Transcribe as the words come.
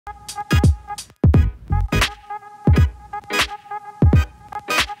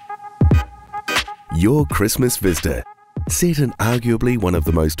Your Christmas Vista. Set in arguably one of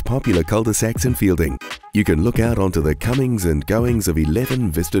the most popular cul-de-sacs in Feilding, you can look out onto the comings and goings of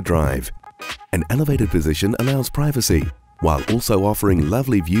 11 Vista Drive. An elevated position allows privacy, while also offering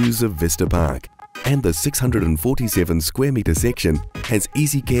lovely views of Vista Park. And the 647 square metre section has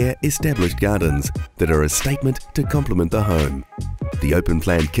easy care established gardens that are a statement to complement the home. The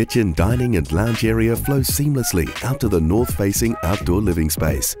open-plan kitchen, dining and lounge area flows seamlessly out to the north-facing outdoor living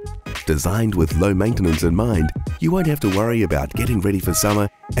space. Designed with low maintenance in mind, you won't have to worry about getting ready for summer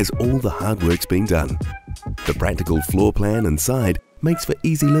as all the hard work's been done. The practical floor plan inside makes for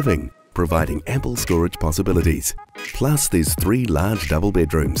easy living, providing ample storage possibilities. Plus, there's 3 large double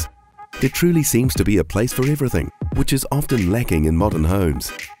bedrooms. There truly seems to be a place for everything, which is often lacking in modern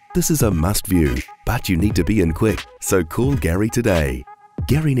homes. This is a must view, but you need to be in quick, so call Gary today.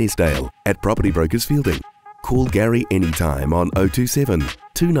 Gary Nesdale at Property Brokers Feilding. Call Gary anytime on 027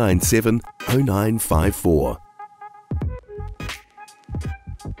 297 0954.